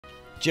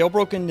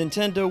Jailbroken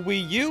Nintendo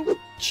Wii U?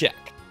 Check.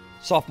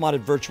 Soft-modded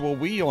Virtual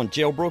Wii on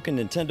jailbroken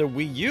Nintendo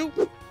Wii U?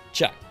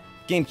 Check.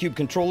 GameCube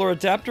controller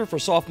adapter for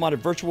soft-modded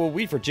Virtual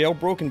Wii for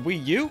jailbroken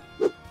Wii U?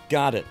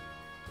 Got it.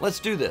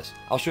 Let's do this.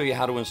 I'll show you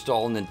how to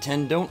install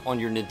Nintendont on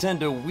your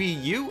Nintendo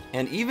Wii U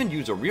and even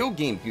use a real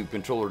GameCube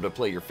controller to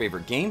play your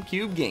favorite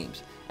GameCube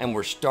games. And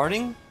we're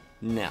starting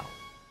now.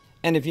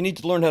 And if you need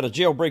to learn how to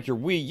jailbreak your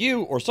Wii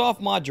U or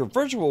soft mod your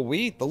Virtual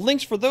Wii, the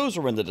links for those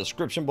are in the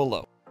description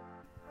below.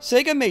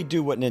 Sega may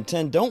do what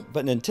Nintendont,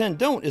 but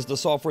Nintendont is the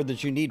software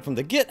that you need from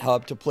the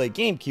GitHub to play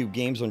GameCube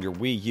games on your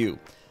Wii U.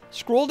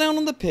 Scroll down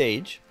on the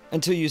page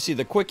until you see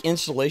the quick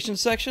installation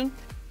section,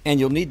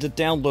 and you'll need to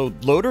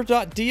download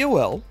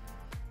loader.dol,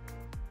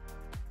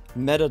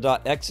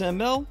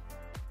 meta.xml,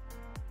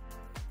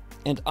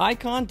 and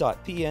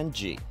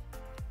icon.png.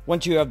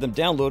 Once you have them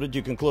downloaded,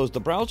 you can close the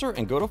browser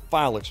and go to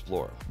File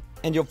Explorer,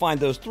 and you'll find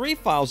those 3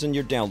 files in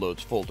your Downloads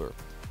folder.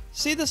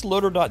 See this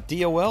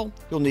loader.dol?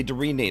 You'll need to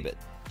rename it.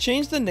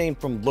 Change the name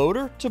from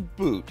loader to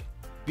boot,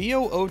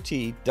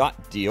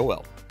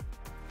 boot.dol.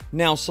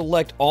 Now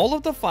select all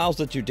of the files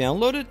that you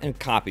downloaded and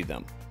copy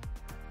them.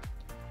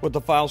 With the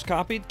files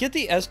copied, get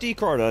the SD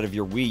card out of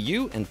your Wii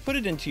U and put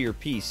it into your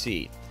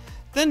PC.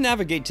 Then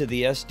navigate to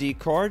the SD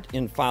card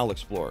in File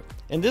Explorer.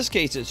 In this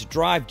case, it's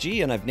Drive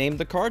G, and I've named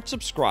the card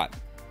Subscribe.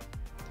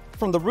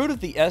 From the root of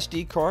the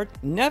SD card,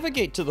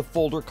 navigate to the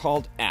folder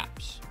called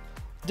Apps.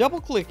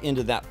 Double-click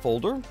into that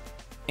folder,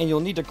 and you'll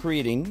need to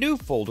create a new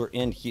folder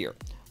in here.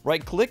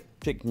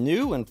 Right-click, pick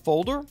New and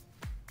Folder,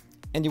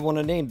 and you want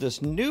to name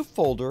this new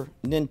folder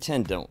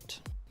Nintendont.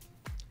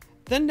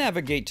 Then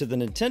navigate to the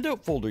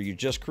Nintendont folder you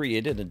just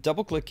created and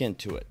double-click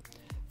into it.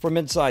 From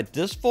inside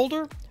this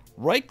folder,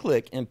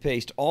 right-click and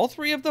paste all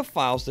 3 of the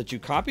files that you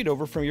copied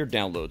over from your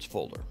Downloads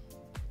folder.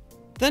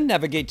 Then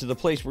navigate to the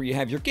place where you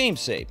have your game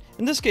saved.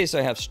 In this case,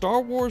 I have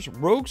Star Wars,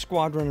 Rogue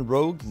Squadron, and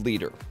Rogue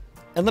Leader.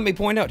 And let me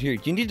point out here,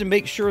 you need to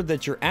make sure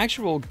that your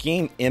actual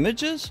game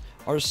images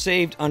are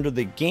saved under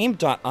the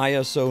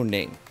game.iso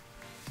name.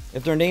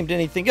 If they're named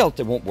anything else,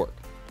 it won't work.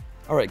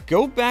 Alright,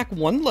 go back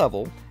 1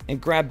 level and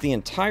grab the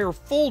entire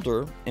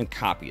folder and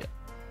copy it.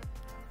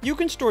 You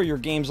can store your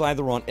games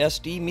either on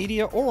SD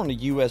media or on a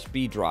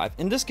USB drive.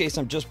 In this case,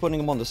 I'm just putting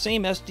them on the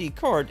same SD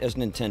card as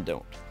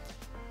Nintendont.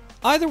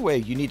 Either way,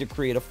 you need to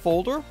create a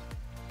folder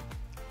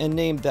and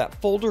name that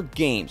folder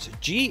Games,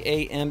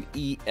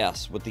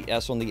 G-A-M-E-S, with the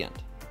S on the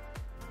end.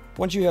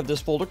 Once you have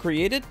this folder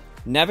created,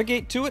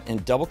 navigate to it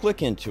and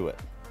double-click into it.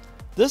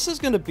 This is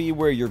going to be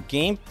where your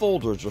game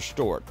folders are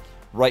stored.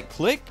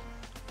 Right-click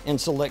and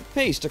select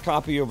Paste to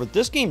copy over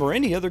this game or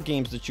any other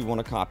games that you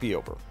want to copy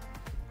over.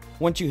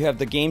 Once you have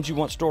the games you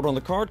want stored on the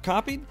card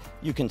copied,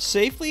 you can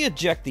safely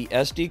eject the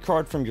SD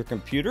card from your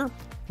computer,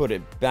 put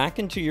it back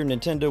into your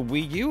Nintendo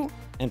Wii U,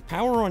 and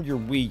power on your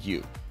Wii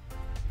U.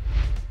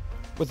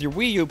 With your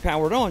Wii U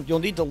powered on, you'll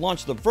need to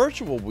launch the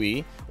Virtual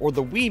Wii or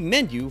the Wii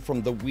menu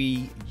from the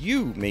Wii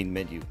U main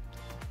menu.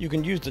 You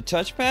can use the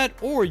touchpad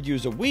or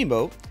use a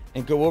Wiimote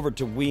and go over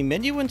to Wii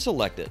menu and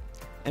select it.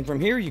 And from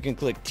here you can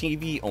click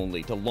TV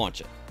only to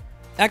launch it.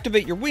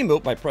 Activate your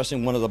Wiimote by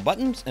pressing one of the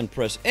buttons and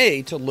press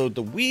A to load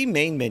the Wii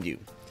main menu.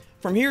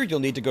 From here you'll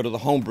need to go to the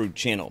Homebrew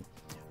channel.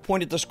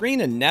 Point at the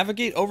screen and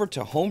navigate over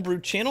to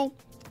Homebrew channel,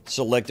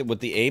 select it with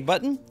the A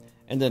button,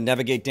 and then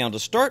navigate down to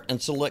Start and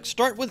select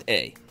Start with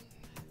A.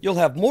 You'll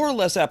have more or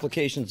less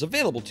applications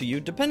available to you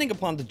depending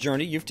upon the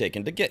journey you've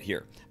taken to get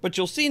here, but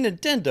you'll see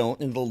Nintendont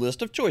in the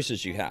list of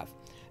choices you have.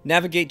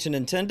 Navigate to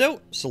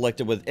Nintendont,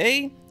 select it with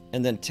A,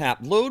 and then tap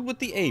Load with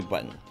the A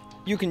button.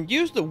 You can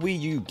use the Wii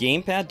U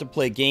Gamepad to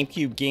play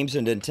GameCube games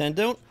in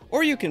Nintendont,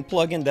 or you can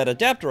plug in that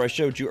adapter I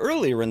showed you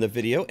earlier in the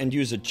video and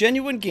use a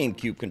genuine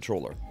GameCube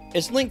controller.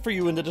 It's linked for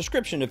you in the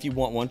description if you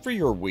want one for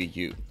your Wii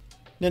U.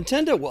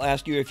 Nintendo will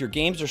ask you if your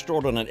games are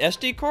stored on an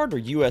SD card or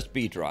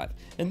USB drive.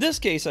 In this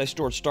case, I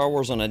stored Star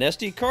Wars on an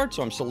SD card,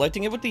 so I'm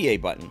selecting it with the A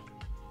button.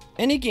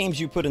 Any games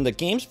you put in the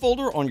Games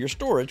folder on your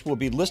storage will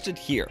be listed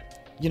here.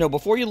 You know,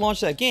 before you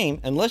launch that game,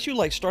 unless you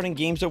like starting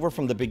games over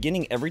from the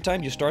beginning every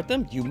time you start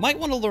them, you might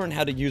want to learn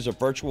how to use a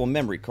virtual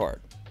memory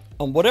card.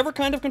 On whatever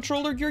kind of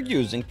controller you're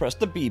using, press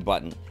the B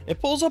button.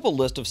 It pulls up a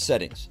list of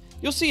settings.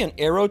 You'll see an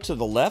arrow to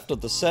the left of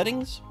the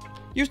settings.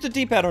 Use the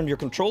D-pad on your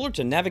controller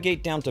to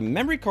navigate down to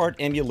Memory Card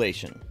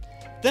Emulation.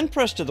 Then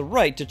press to the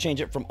right to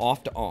change it from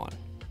off to on.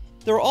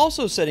 There are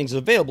also settings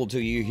available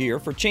to you here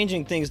for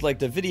changing things like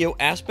the video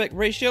aspect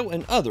ratio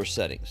and other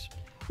settings.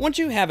 Once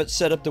you have it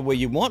set up the way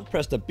you want,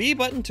 press the B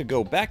button to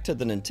go back to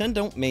the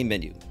Nintendont main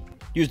menu.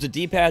 Use the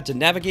D-pad to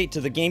navigate to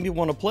the game you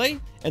want to play,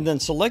 and then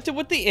select it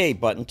with the A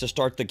button to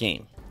start the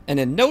game. And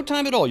in no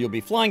time at all, you'll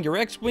be flying your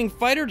X-Wing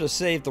fighter to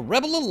save the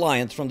Rebel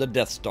Alliance from the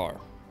Death Star.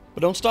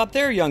 But don't stop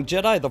there, young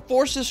Jedi. The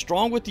Force is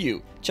strong with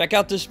you. Check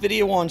out this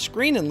video on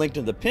screen and linked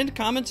in the pinned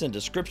comments and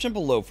description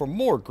below for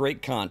more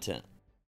great content.